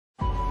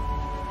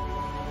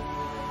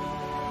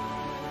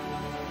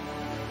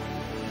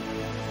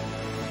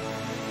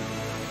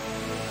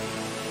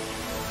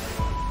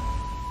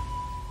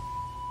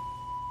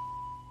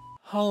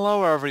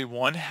Hello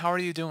everyone, how are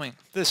you doing?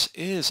 This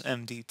is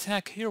MD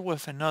Tech here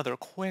with another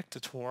quick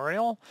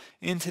tutorial.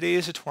 In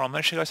today's tutorial, I'm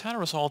going to show you guys how to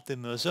resolve the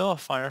Mozilla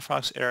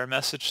Firefox error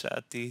message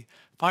that the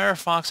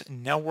Firefox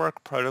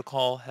Network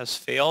Protocol has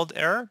failed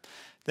error.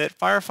 That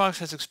Firefox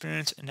has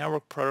experienced a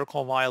network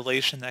protocol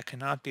violation that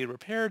cannot be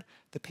repaired.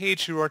 The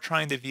page you are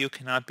trying to view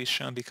cannot be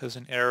shown because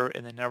an error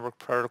in the network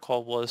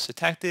protocol was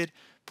detected.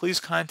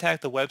 Please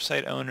contact the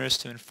website owners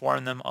to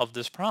inform them of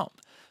this problem.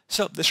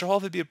 So this should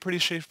hopefully be a pretty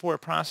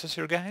straightforward process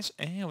here, guys.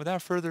 And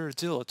without further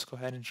ado, let's go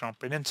ahead and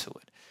jump right into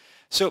it.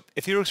 So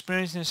if you're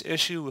experiencing this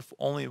issue with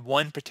only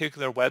one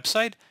particular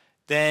website,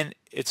 then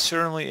it's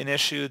certainly an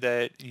issue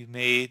that you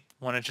may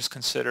want to just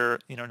consider,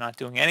 not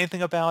doing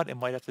anything about. It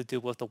might have to do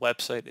with the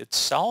website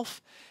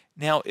itself.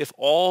 Now, if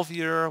all of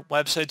your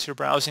websites you're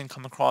browsing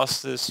come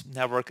across this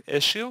network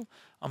issue,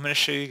 I'm going to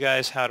show you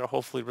guys how to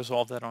hopefully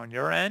resolve that on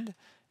your end.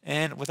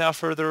 And without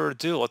further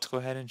ado, let's go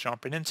ahead and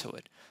jump right into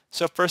it.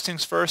 So first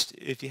things first,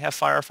 if you have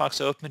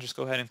Firefox open, just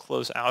go ahead and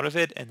close out of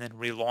it and then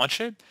relaunch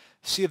it.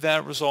 See if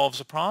that resolves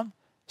the problem.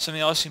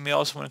 Something else you may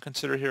also want to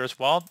consider here as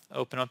well,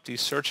 open up the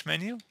search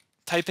menu,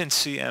 type in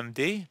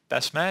CMD,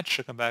 best match,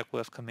 should come back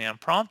with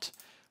command prompt.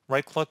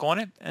 Right click on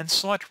it and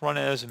select run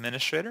as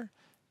administrator.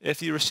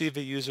 If you receive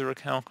a user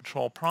account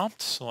control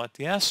prompt, select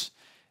yes.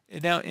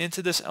 And now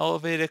into this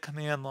elevated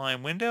command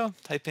line window,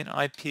 type in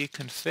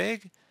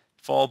ipconfig,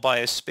 followed by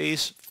a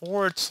space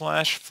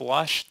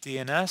 /flush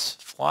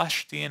DNS.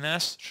 Flush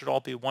DNS should all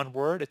be one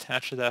word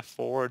attached to that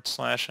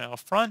 / out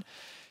front.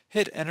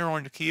 Hit enter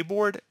on your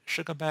keyboard.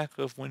 Should come back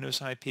with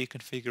Windows IP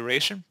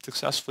configuration.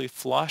 Successfully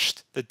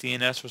flushed the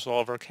DNS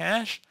resolver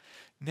cache.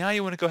 Now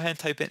you want to go ahead and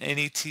type in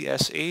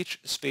netsh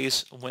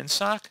space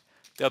winsock,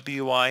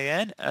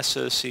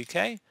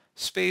 WINSOCK,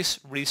 space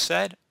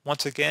reset.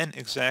 Once again,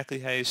 exactly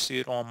how you see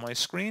it on my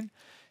screen.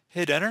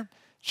 Hit enter.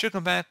 Should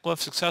come back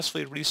with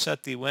successfully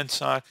reset the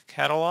WinSock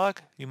catalog.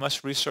 You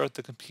must restart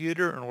the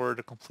computer in order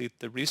to complete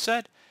the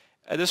reset.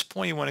 At this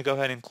point, you want to go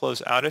ahead and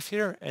close out of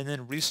here and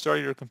then restart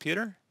your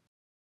computer.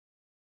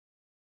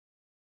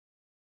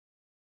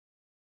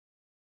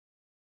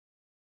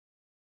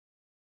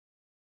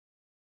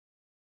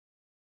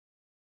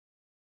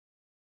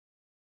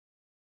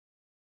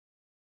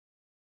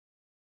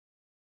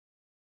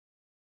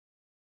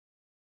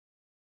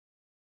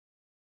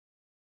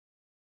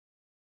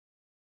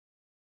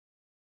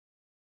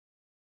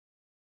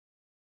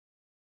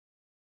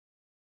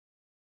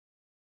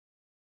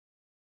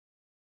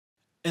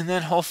 And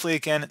then hopefully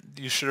again,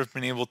 you should have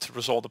been able to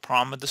resolve the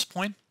problem at this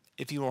point.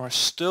 If you are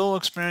still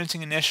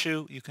experiencing an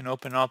issue, you can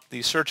open up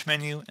the search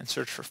menu and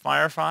search for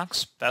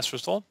Firefox. Best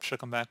result should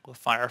come back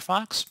with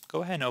Firefox.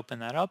 Go ahead and open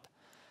that up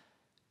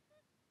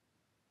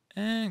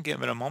and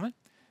give it a moment.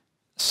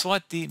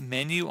 Select the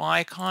menu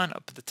icon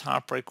up at the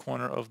top right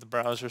corner of the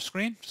browser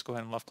screen. Just go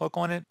ahead and left click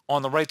on it.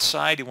 On the right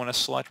side, you want to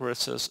select where it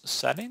says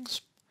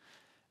settings.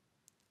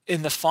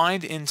 In the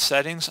find in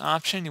settings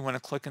option, you want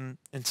to click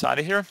inside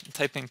of here and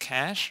type in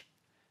cache.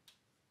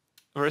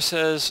 Where it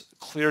says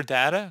clear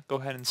data, go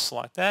ahead and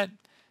select that.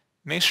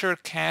 Make sure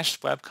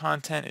cached web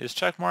content is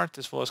checkmarked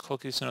as well as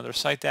cookies and other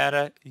site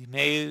data. You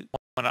may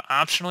want to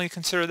optionally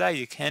consider that.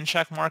 You can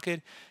checkmark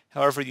it.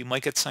 However, you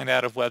might get signed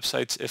out of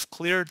websites if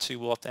cleared, so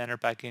you will have to enter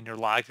back in your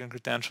login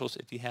credentials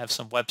if you have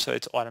some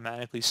websites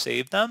automatically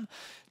save them.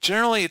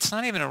 Generally, it's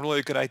not even a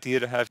really good idea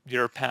to have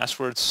your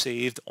passwords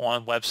saved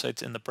on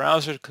websites in the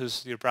browser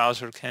because your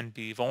browser can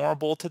be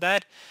vulnerable to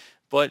that.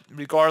 But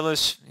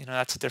regardless,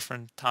 that's a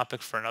different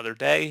topic for another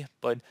day.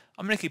 But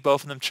I'm going to keep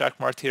both of them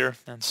checkmarked here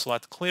and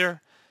select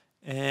clear.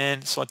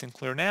 And selecting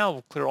clear now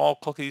will clear all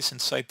cookies and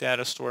site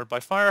data stored by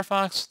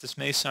Firefox. This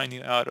may sign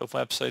you out of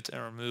websites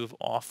and remove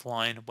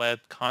offline web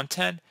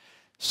content.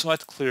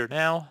 Select clear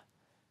now.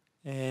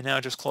 And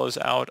now just close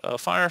out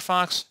of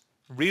Firefox,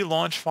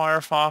 relaunch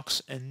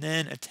Firefox, and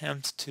then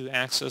attempt to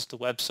access the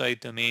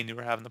website domain you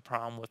were having the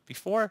problem with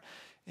before.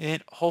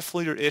 And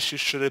hopefully your issue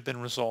should have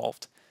been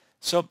resolved.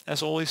 So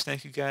as always,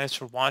 thank you guys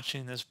for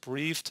watching this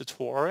brief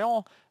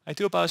tutorial. I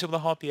do hope I was able to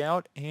help you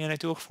out, and I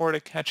do look forward to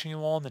catching you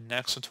all in the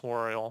next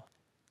tutorial.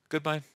 Goodbye.